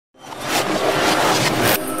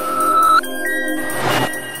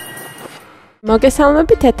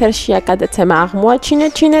მოგესალმებით, ეთერშია გადაცემა აღმოაჩინე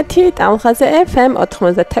ჩინეთი, ტალღაზე FM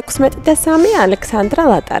 96.3 ალექსანდრა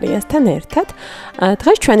ლატარიასთან ერთად.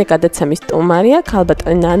 დღეს ჩვენი გადაცემის სტუმარია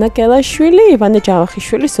ქალბატონი ნანა გელაშვილი, ივანე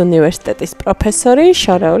ჯავახიშვილის უნივერსიტეტის პროფესორი,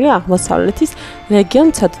 შორეული აღმოსავლეთის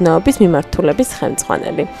რეგიონ-მცოდნეობის მიმართულების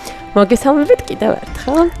ხელმძღვანელი. მოგესალმებით კიდევ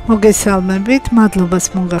ერთხელ. მოგესალმებით, მადლობას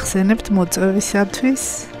მოგახსენებთ მოწვევისათვის.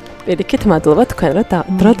 პირიქით მადლობა თქვენ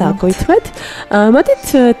რომ დაგოითმეთ. მოდით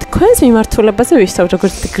თქვენს მიმართულებაზე ვისაუბროთ,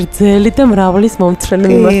 როგორც გრძელი და მრავლის მომცრელი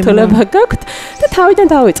მიმართულება გაქვთ და თავიდან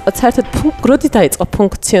დავიწყოთ. საერთოდ როდის დაიწყო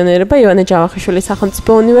ფუნქციონირება ივანე ჯავახიშვილის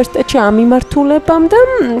სახელმწიფო უნივერსიტეტში ამ მიმართულებამ და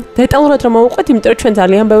დეტალურად რომ მოვუყვეთ, იმიტომ რომ ჩვენ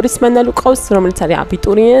ძალიან ბევრი მსმენელი გვყავს, რომელიც არის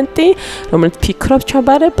აბიტურიენტი, რომელიც ფიქრობს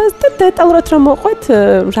ჩაბარებას და დეტალურად რომ მოვუყვეთ,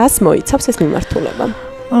 რას მოიცავს ეს მიმართულება.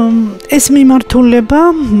 ეს მიმართულება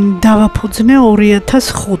დავაფუძნე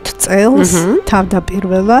 2005 წელს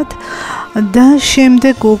თავდაპირველად და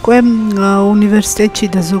შემდეგ უკვე უნივერსიტეტში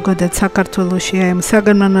და ზოგადად საქართველოში ამ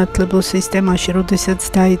საგანმანათლებლო სისტემაში, როდესაც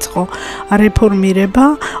დაიწყო რეფორმირება,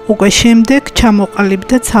 უკვე შემდეგ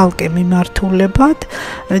ჩამოყალიბდა ცალკე მიმართულებად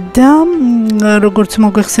და როგორც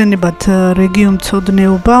მოგეხსენებათ,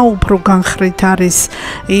 რეგიონ-მცოდნეობა უფრო განხრით არის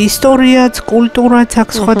ისტორიაც, კულტურაც, აქ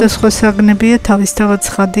სხვადასხვა საგნებია, თავისთავად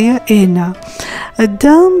ცხადია ენა.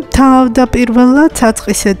 და თავდაპირველად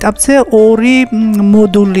საწყის ეტაპზე ორი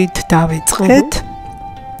მოდულით დავიწყეთ.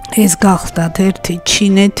 ეს გახდათ ერთი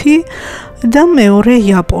ჩინეთი და მეორე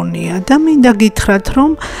იაპონია და მინდა გითხრათ,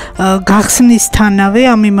 რომ გახსნისთანავე,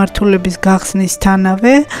 ამ მიმართულების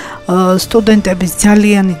გახსნისთანავე სტუდენტების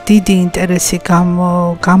ძალიან დიდი ინტერესი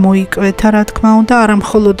გამოიკვეთა, რა თქმა უნდა, არა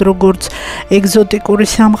მხოლოდ როგორც ეგზოტიკური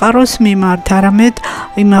სამყაროს მიმართ, არამედ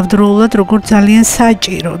იმავდროულად როგორც ძალიან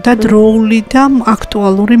საჭირო და დროული და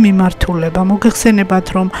აქტუალური მიმართულება. მოგეხსენებათ,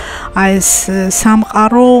 რომ ეს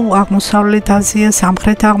სამყარო აღმოსავლეთ აზია,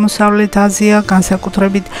 სამხრეთ აღმოსავლეთ აზია,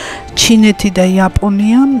 განსაკუთრებით ჩინეთი და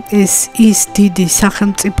იაპონია, ეს ის დიდი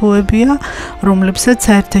სახელმწიფოებია, რომლებსაც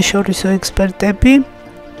საერთაშორისო ექსპერტები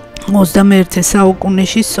 21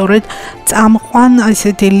 საუკუნეში სწორედ წამყვან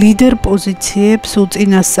ესეთი ლიდერ პოზიციებს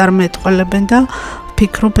უწინასწარმეტყველებენ და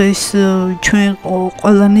ვფიქრობ, ეს ჩვენ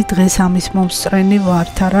ყველანი დღეს ამის მომსწრენი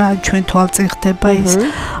ვართ, არა, ჩვენ თვალწინ ხდება ის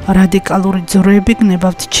რადიკალური ძროები,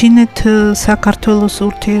 გნებავთ ჩინეთ საქართველოს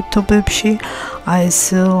ურთიერთობებში, ეს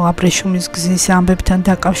აბრეშუმის გზის ამბებთან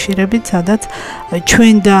დაკავშირებით, სადაც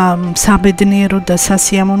ჩვენ და საბედნიერო და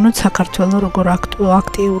სასიამოვნო საქართველო როგორ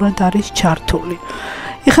აქტიურად არის ჩართული.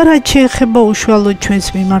 ეხლა რაც შეეხება უშუალოდ ჩვენს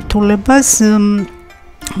მიმართულებას,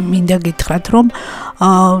 მინდა გითხრათ, რომ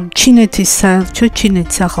ჩინეთის საელჩო,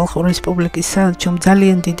 ჩინეთის სახალხო რესპუბლიკის საელჩომ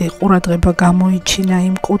ძალიან დიდი ყურადღება გამოიჩინა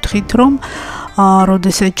იმ კუთხით, რომ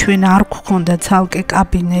როდესაც ჩვენ არ გვქონდა ცალკე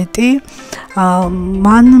კაბინეტი,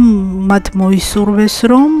 მათ მოისურვეს,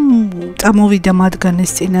 რომ წამოვიდა მათგან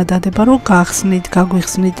ეს წინადადება, რომ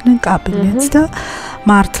გაგვიხსნიდნენ კაბინეტს და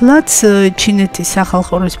მართლაც ჩინეთის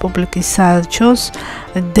სახალხო რესპუბლიკის საელჩოს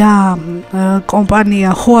და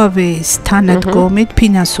კომპანია Huawei-ის თანადგომით,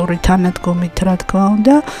 ფინანსური თანადგომით, რა თქმა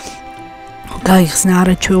უნდა, გაიხსნა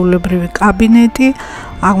არაჩვეულებრივი კაბინეტი,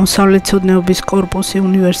 აღმოსავლეთმცოდნეობის კორპუსი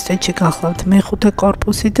უნივერსიტეტში გახლავთ მეხუთე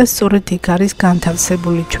კორპუსი და სწორედ იქ არის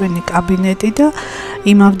განთავსებული ჩვენი კაბინეტი და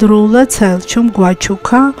იმავდროულად საელჩომ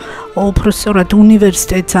გვაჩუქა, უпростоრად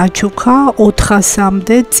უნივერსიტეტს აჩუქა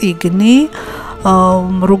 400-მდე წიგნი,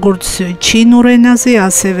 როგორც ჩინურ ენაზე,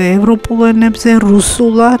 ასევე ევროპულ ენებზე,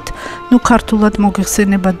 რუსულად, ქართულად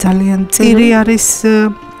მოგეხსენება ძალიან მწირი არის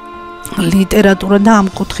ლიტერატურა და ამ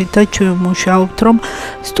კუთხითაც ჩვენ ვმუშაობთ, რომ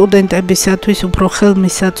სტუდენტებისათვის უფრო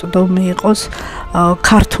ხელმისაწვდომი იყოს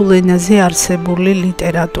ქართულ ენაზე არსებული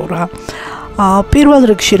ლიტერატურა. პირველ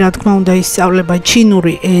რიგში, რა თქმა უნდა, ისწავლება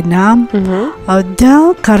ჩინური ენა და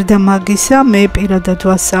გარდა მაგისა, მე პირადად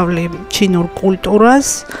ვასწავლი ჩინურ კულტურას.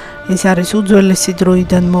 ეს არის უძველესი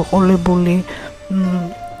დროიდან მოყოლებული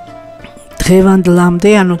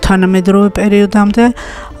დღევანდლამდე, ანუ თანამედროვე პერიოდამდე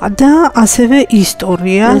და ასევე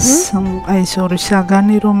ისტორიას, ეს ორი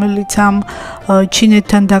საგანი, რომელიც ამ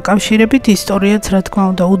ჩინეთთან დაკავშირებით ისტორიაც, რა თქმა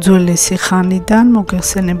უნდა, უძველესი ხანიდან,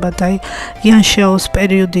 მოგეხსენებათ, იანშაოს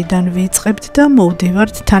პერიოდიდან ვიწყებთ და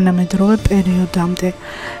მოვდივართ თანამედროვე პერიოდამდე.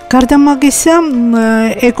 გარდა მაგისა,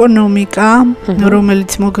 ეკონომიკა,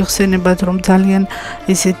 რომელიც მოგეხსენებათ, რომ ძალიან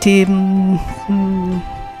ესეთი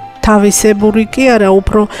თავისებური კი არა,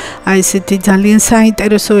 უფრო ესეთი ძალიან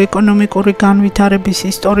საინტერესო ეკონომიკური განვითარების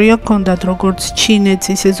ისტორია ჰქონდათ, როგორც ჩინეთს,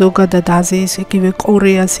 ისე ზოგადად აზიის, იგივე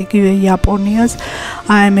კორეას, იგივე იაპონიას.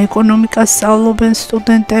 ამ ეკონომიკას სწავლობენ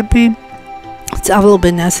სტუდენტები.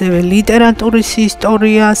 სწავლობენ ასევე ლიტერატურის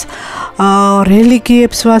ისტორიას,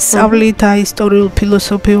 რელიგიებს ვასწავლით, ისტორიულ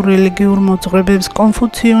ფილოსოფიურ რელიგიურ მოძღვრებებს,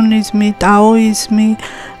 კონფუციონიზმი, ტაოიზმი,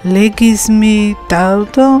 ლეგიზმი და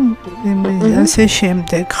ასე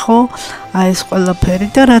შემდეგ, ხო? ეს ყველაფერი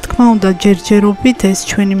და რა თქმა უნდა, ჯერჯერობით ეს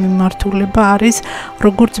ჩვენი მიმართულება არის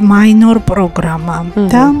როგორც მაინორ პროგრამა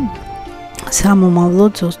და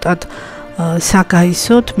სამომავლოდ ზუსტად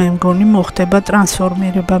საგაისოდ მე მგონი მოხდება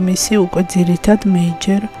ტრანსფორმირება მისი უკვე ძირითად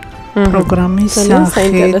მეიჯერ პროგრამის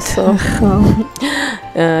სახით.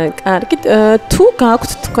 კარგით, თუ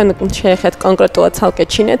გაქვთ თქვენ შეეხეთ კონკრეტულად ცალკე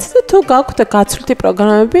ჩინეთს და თუ გაქვთ გაცვლითი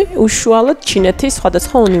პროგრამები უშუალოდ ჩინეთის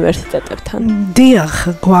სხვადასხვა უნივერსიტეტებთან? დიახ,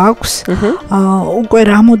 გვაქვს. უკვე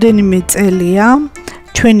რამოდენიმე წელია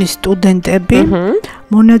ჩვენი სტუდენტები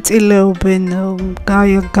მონაწილეობენ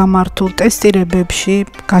გამართულ ტესტირებებში,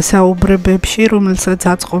 გასაუბრებებში, რომელსაც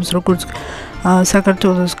აწყობს როგორც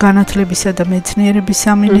საქართველოს განათლებისა და მეცნიერების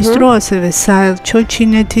სამინისტრო, ასევე საელჩო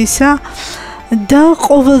ჩინეთისა და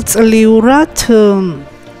ყოველწლიურად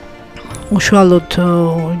უშუალოდ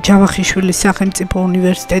ჯავახიშვილის სახელმწიფო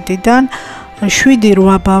უნივერსიტეტიდან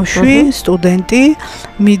 7-8 ბავშვი სტუდენტი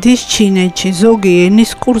მიდის ჩინეთში. ზოგი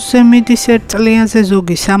ენის კურსზე მიდის 1 წლიანზე,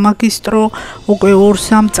 ზოგი სამაგისტრო, უკვე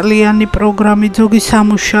 2-3 წლიანი პროგრამით, ზოგი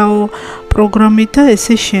სამუშაო პროგრამით და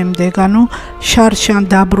ესე შემდეგ. ანუ შარშან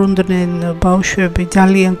დაბრუნდნენ ბავშვები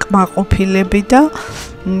ძალიან კმაყოფილები და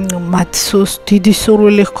მათ დიდი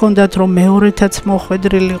სურვილი ჰქონდათ, რომ მეორეთაც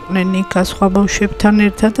მოხვედრილიყვნენ იქ სხვა ბავშვებთან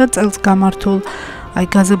ერთად და წელს გამართულ აი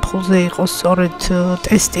გაზაფხულზე იყო სწორედ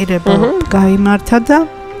ტესტირება გაიმართა და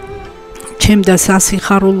ჩემდა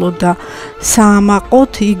სასიხარულო და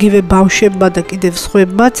საამაყოდ იგივე ბავშვებმა და კიდევ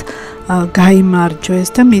სხვებმაც გაიმარჯვეს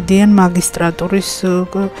და მიდიან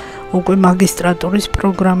უკვე მაგისტრატურის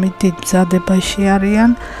პროგრამით დიდ მზადებაში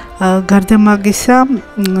არიან. გარდა მაგისა,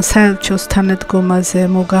 საელჩოს თანადგომაზე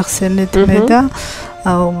მოგახსენეთ მე და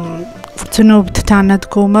ვცნობთ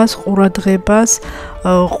თანადგომას, ყურადღებას,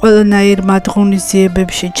 ყველანაირ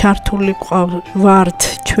მადღონისძიებებში ჩართული ვართ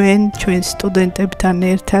ჩვენ სტუდენტებთან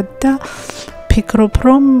ერთად და ფიქრობ,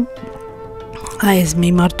 რომ ეს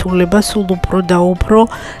მიმართულება სულ უფრო და უფრო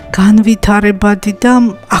განვითარებადი და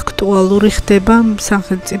აქტუალური ხდება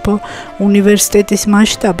სახელმწიფო უნივერსიტეტის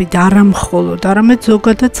მასშტაბით, არა მხოლოდ, არამედ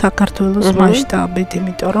ზოგადად საქართველოს მასშტაბით,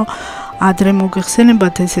 იმიტომ რომ ადრე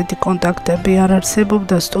მოგეხსენებათ ესეთი კონტაქტები არ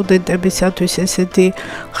არსებობდა სტუდენტებისათვის ესეთი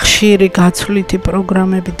ხშირი გაცვლითი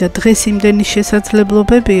პროგრამები და დღეს იმდენი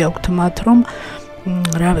შესაძლებლობები აქვთ მათ, რომ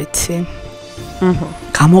რა ვიცი,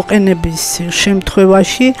 გამოყენების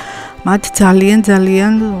შემთხვევაში მათ ძალიან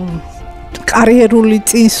კარიერული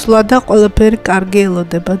წინსვლა და ყველაფერი კარგი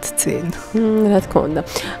ელოდებათ წინ. რა თქმა უნდა.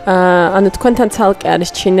 ანუ თქვენთან ცალკე არის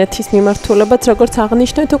ჩინეთის მიმართულებაც, როგორც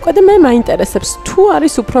აღნიშნეთ უკვე და მე მაინტერესებს, თუ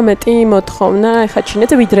არის უფრო მეტი მოთხოვნა ახლა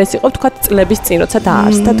ჩინეთზე, ვიდრე ეს იყო თქვა წლების წინ, როცა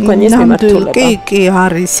დაარსდა თქვენი ეს მიმართულება. კი,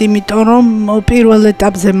 არის, იმიტომ რომ პირველ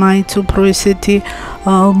ეტაპზე მაინც უფრო ესეთი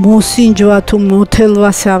მოსინჯვა თუ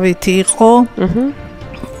მოთელვასავით იყო.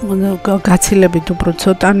 გაცილებით უფრო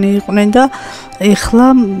ცოტანი იყვნენ და ეხლა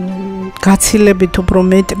გაცილებით უფრო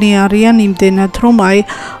მეტნი არიან იმდენად, რომ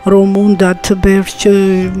რომ უნდათ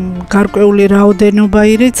გარკვეული რაოდენობა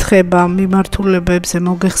ირიცხება მიმართულებებზე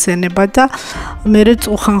მოგეხსენება და მერე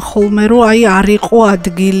წუხან ხოლმე, რომ არ იყო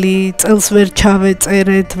ადგილი, წელს ვერ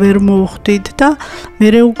ჩავეწერეთ, ვერ მოვხვდით და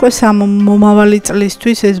მერე უკვე მომავალი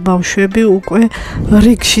წლისთვის ეს ბავშვები უკვე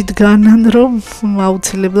რიგში დგანან, რომ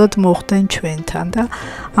აუცილებლად მოხვდნენ ჩვენთან და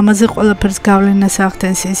ამაზე ყველაფერს გავლენას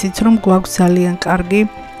ახდენს ისიც, რომ გვაქვს ძალიან კარგი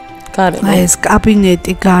ეს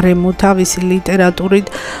კაბინეტი გარემო თავისი ლიტერატურით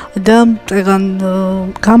და წეგან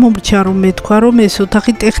გამომრჩა რომ მეთქვა რომ ეს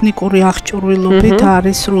ოთახი ტექნიკური აღჭურვილობით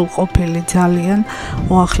არის სრულყოფილი ძალიან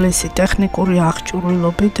უახლესი ტექნიკური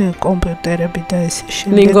აღჭურვილობით კომპიუტერები და ეს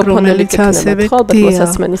შემდეგ რომელიც ასევე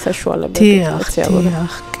გასასმენის საშუალებები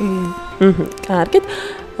სპეციალურად კი კარგით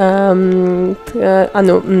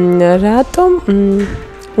ანუ რატომ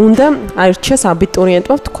უნდა აირჩიოს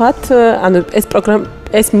აბიტურიენტმა ვთქვათ ანუ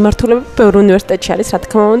ეს მიმართულება ბევრ უნივერსიტეტში არის რა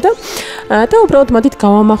თქმა უნდა და უბრალოდ მოდით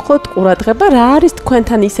გავამახოთ ყურადღება რა არის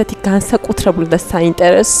თქვენთან ისეთი განსაკუთრებული და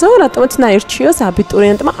საინტერესო რატომაც აირჩიოს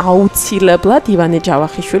აბიტურიენტმა აუცილებლად ივანე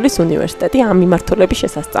ჯავახიშვილის უნივერსიტეტი ამ მიმართულების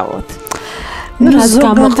შესასწავლად რას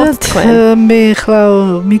გამოხოთ თქვენ მე ხლა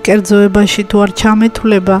მიკერძოებაში თუ არ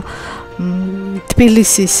ჩამეთვლება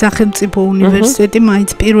თბილისის სახელმწიფო უნივერსიტეტი მაინც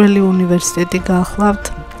პირველი უნივერსიტეტი გახლავთ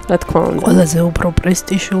რა თქმა უნდა ყველაზე უფრო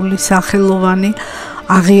პრესტიჟული სახელოვანი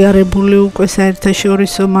აღიარებული უკვე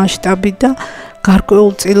საერთაშორისო მასშტაბით და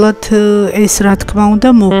გარკვეულწილად ეს რა თქმა უნდა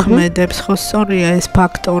მოქმედებს, ხო სწორია ეს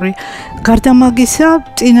ფაქტორი. გარდა მაგისა,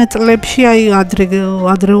 წინა წლებში, აი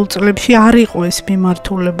ადრეულ წლებში არ იყო ეს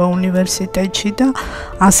მიმართულება უნივერსიტეტში და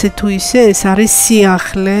ასე თუ ისე ეს არის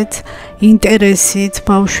სიახლეც, ინტერესიც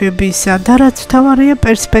ბავშვებისა და რაც თავარია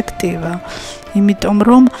პერსპექტივა. იმიტომ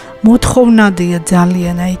რომ მოთხოვნადია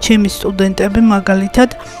ძალიან, აი ჩემი სტუდენტები მაგალითად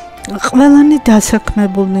ყველანი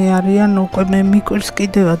დასაქმებულნი არიან უკვე მე მიკვირს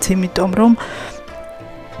კიდევაც, იმიტომ რომ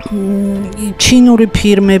ჩინური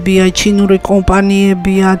ფირმებია, ჩინური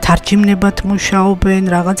კომპანიებია, თარჯიმნებად მუშაობენ,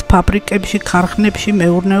 რაღაც ფაბრიკებში, ქარხნებში,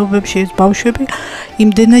 მეურნეობებში ეს ბავშვები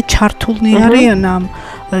იმდენად ჩართულნი არიან ამ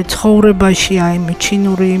ცხოვრებაში, აი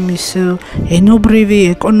ჩინური იმის ენობრივი,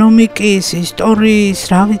 ეკონომიკის, ისტორიის,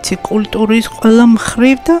 რა ვიცი, კულტურის ყველა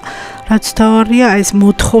მხრივ და რაც თავარია ეს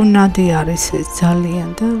მოთხოვნადი არის ეს ძალიან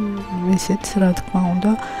და ესეც რა თქმა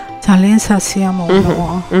უნდა ძალიან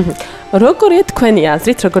სასიამოვნოა. როგორია თქვენი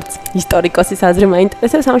აზრით, როგორც ისტორიკოსის აზრი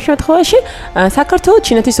მაინტერესებს ამ შემთხვევაში, საქართველოს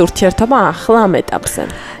ჩინეთის ურთიერთობა ახლა ამ ეტაპზე?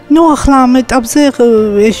 ნუ ახლა ამ ეტაპზე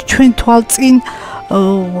ეს ჩვენ თვალწინ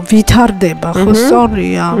ვითარდება, ხო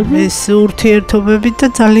სწორია, ეს ურთიერთობები და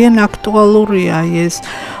ძალიან აქტუალურია ეს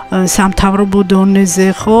სამთავრობო დონეზე,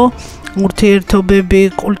 ხო? ურთიერთობები,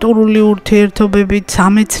 კულტურული ურთიერთობები,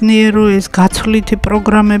 სამეცნიერო ეს გაცვლითი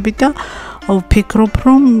პროგრამები და ვფიქრობ,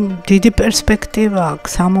 რომ დიდი პერსპექტივა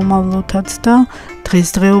აქვს სამომავლოთაც და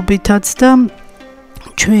დღესდღეობითაც და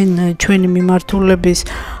ჩვენი მიმართულების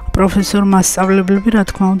პროფესორ მასწავლებლები, რა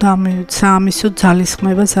თქმა უნდა, საამისო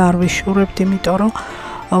ძალისხმევას არ ვიშურებთ, იმიტომ რომ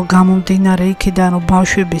გამომდინარე იქიდან, რომ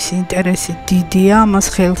ბავშვების ინტერესი დიდია, ამას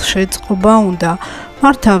ხელშეწყობა უნდა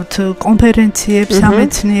მართავთ კონფერენციებს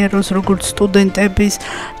სამეცნიეროს, როგორც სტუდენტების,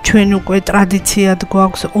 ჩვენ უკვე ტრადიციად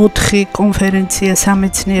გვაქვს 4 კონფერენცია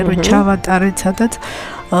სამეცნიერო ჩავატარეთ, სადაც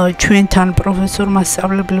ჩვენთან პროფესორ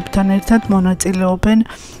მასწავლებლებთან ერთად მონაწილეობენ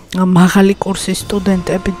მაღალი კურსის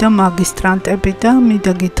სტუდენტები და მაგისტრანტები და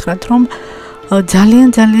მინდა გითხრათ, რომ ძალიან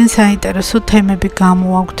საინტერესო თემები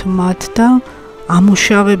გამოაქვთ მათ და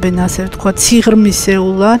ამუშავებენ ასე ვთქვათ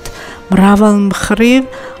სიღრმისეულად მრავალ მხრივ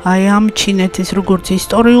აი ამ ჩინეთის როგორც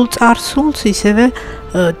ისტორიულ წარსულს, ისევე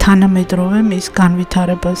თანამედროვე მის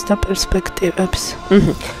განვითარებას და პერსპექტივებს.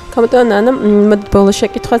 გამოდო ნანა, ბოლოს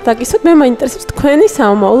შეკითხვას დაგისვათ, მე მაინტერესებს თქვენი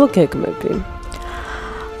სამომავლო გეგმები.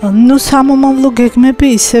 ნუ სამომავლო გეგმები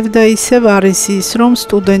ისევ და ისევ არის ის, რომ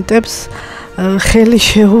სტუდენტებს ხელი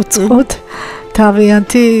შეუწყოთ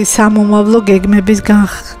თავიანთი სამომავლო გეგმების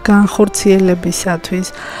განხორციელებისათვის.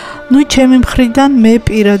 ნუ ჩემი მხრიდან მე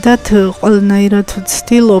პირადად ყველანაირად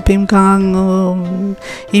ვცდილობ იმ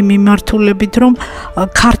მიმართულებით, რომ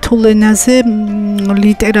ქართულ ენაზე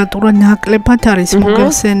ლიტერატურა ნაკლებად არის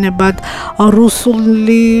მოგეხსენებათ,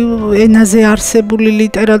 რუსული ენაზე არსებული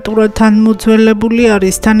ლიტერატურა თან მოძველებული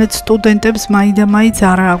არის, თანაც სტუდენტებს მაინც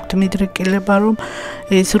არ აქვთ მიდრეკილება, რომ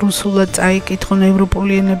ეს რუსულად წაიკითხონ,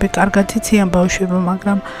 ევროპული ენები კარგად იციან ბავშვებმა,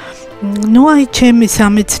 მაგრამ ნუ აი ჩემი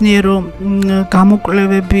სამეცნიერო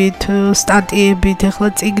გამოკვლევებით, სტატიებით, ახლა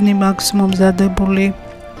წიგნი მაქვს მომზადებული,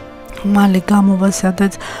 მალე გამოვა,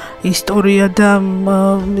 სადაც ისტორია და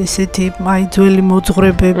ესეთი აი ძველი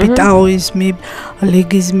მოძღვრებები, ტაოიზმი,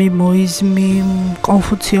 ლეგიზმი, მოიზმი,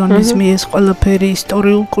 კონფუციონიზმი, ეს ყველაფერი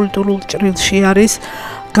ისტორიულ კულტურულ ჭრილში არის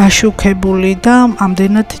გაშუქებული და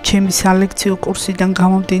ამდენად ჩემი სალექციო კურსიდან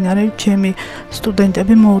გამომდინარე, ჩემი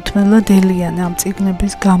სტუდენტები მოუთმენლად ელიან ამ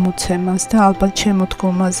წიგნების გამოცემას და ალბათ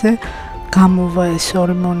შემოდგომაზე გამოვა ეს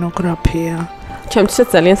 2 მონოგრაფია. ჩემთვისაც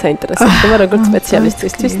ძალიან საინტერესოა, როგორც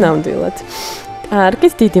სპეციალისტისთვის ნამდვილად.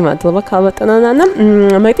 არგის დიდი მადლობა ქალბატონო ნანა.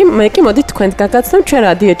 მე კი მოდით თქვენს გაგაცნობ, ჩვენ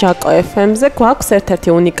რადიო JAKO FM-ზე გვაქვს ერთ-ერთი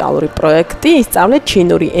უნიკალური პროექტი, ისწავლეთ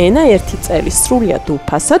ჩინური ენა 1 წელი სრულიად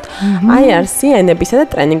უფასოდ IRC ენებისა და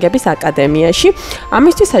ტრენინგების აკადემიაში.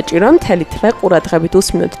 ამისთვის საჭიროა მთელი თვე ყურადღებით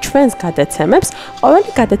უსმინოთ ჩვენს გადაცემებს.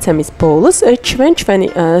 ყოველი გადაცემის ბოლოს ჩვენი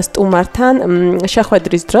სტუმართან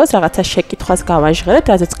შეხვედრის დროს რაღაცა შეკითხვას გავაჟღერებთ,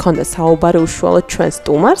 რაზეც გქონდა საუბარი უშუალოდ ჩვენ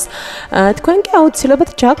სტუმარს. თქვენ კი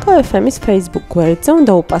აუცილებლად JAKO FM-ის Facebook გვერდზე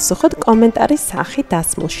უნდა უპასუხოთ კომენტარის სახით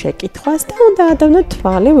დასმულ შეკითხვას და უნდა ადევნოთ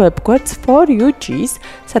თვალი ვებგვერდს For UG-ს,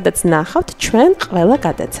 სადაც ნახავთ ჩვენ ყველა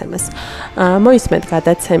გადაცემას. მოისმენთ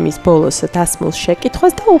გადაცემის ბოლოს დასმულ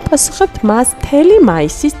შეკითხვას და უპასუხებთ მას მთელი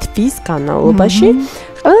მაისის თვის განმავლობაში.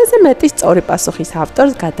 ყველაზე მეტი სწორი პასუხის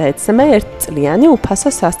ავტორს გადაეცემა 1 წლიანი უფასო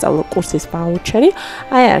სასწავლო კურსის ვაუჩერი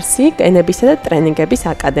IRC ენებისა და ტრენინგების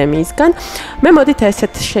აკადემიისგან. მე მოდით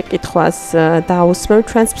ესეთ შეკითხვას დაუსმევ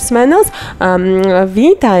ჩვენს მსმენელს.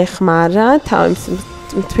 ვინ დაეხმარა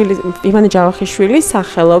ივანე ჯავახიშვილის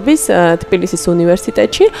სახელობის თბილისის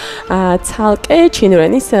უნივერსიტეტში ცალკე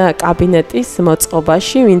ჩინურენის კაბინეტის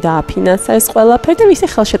მოწყობაში მინდა აფინანსა ეს ყველაფერი და მისი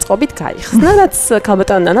ხელშეწყობით გაიხსნა, რაც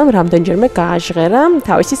ქალბატონ ნანამ რამდენჯერმე გააჟღერა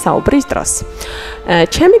თავისი საუბრის დროს.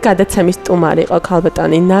 ჩემი გადაცემის სტუმარი იყო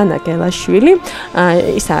ქალბატონი ნანა გელაშვილი,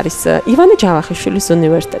 ის არის ივანე ჯავახიშვილის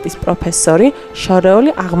უნივერსიტეტის პროფესორი,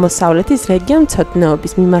 შორეული აღმოსავლეთის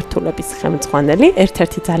რეგიონ-მცოდნეობის მიმართულების ხელმძღვანელი,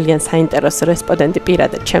 ერთ-ერთი ძალიან საინტერესო რესპონდენტი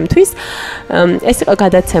პირადად ჩემთვის. ეს იყო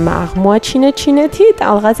გადაცემა აღმოაჩინე ჩინეთი,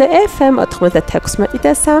 ტალღაზე FM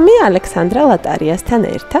 96.3 ალექსანდრა ლატარიასთან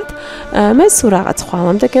ერთად. მე სულ რაღაც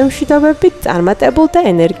ხვალამდე გემშვიდობებით, წარმატებულ და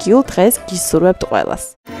ენერგიულ დღეს გისურვებთ ყველას.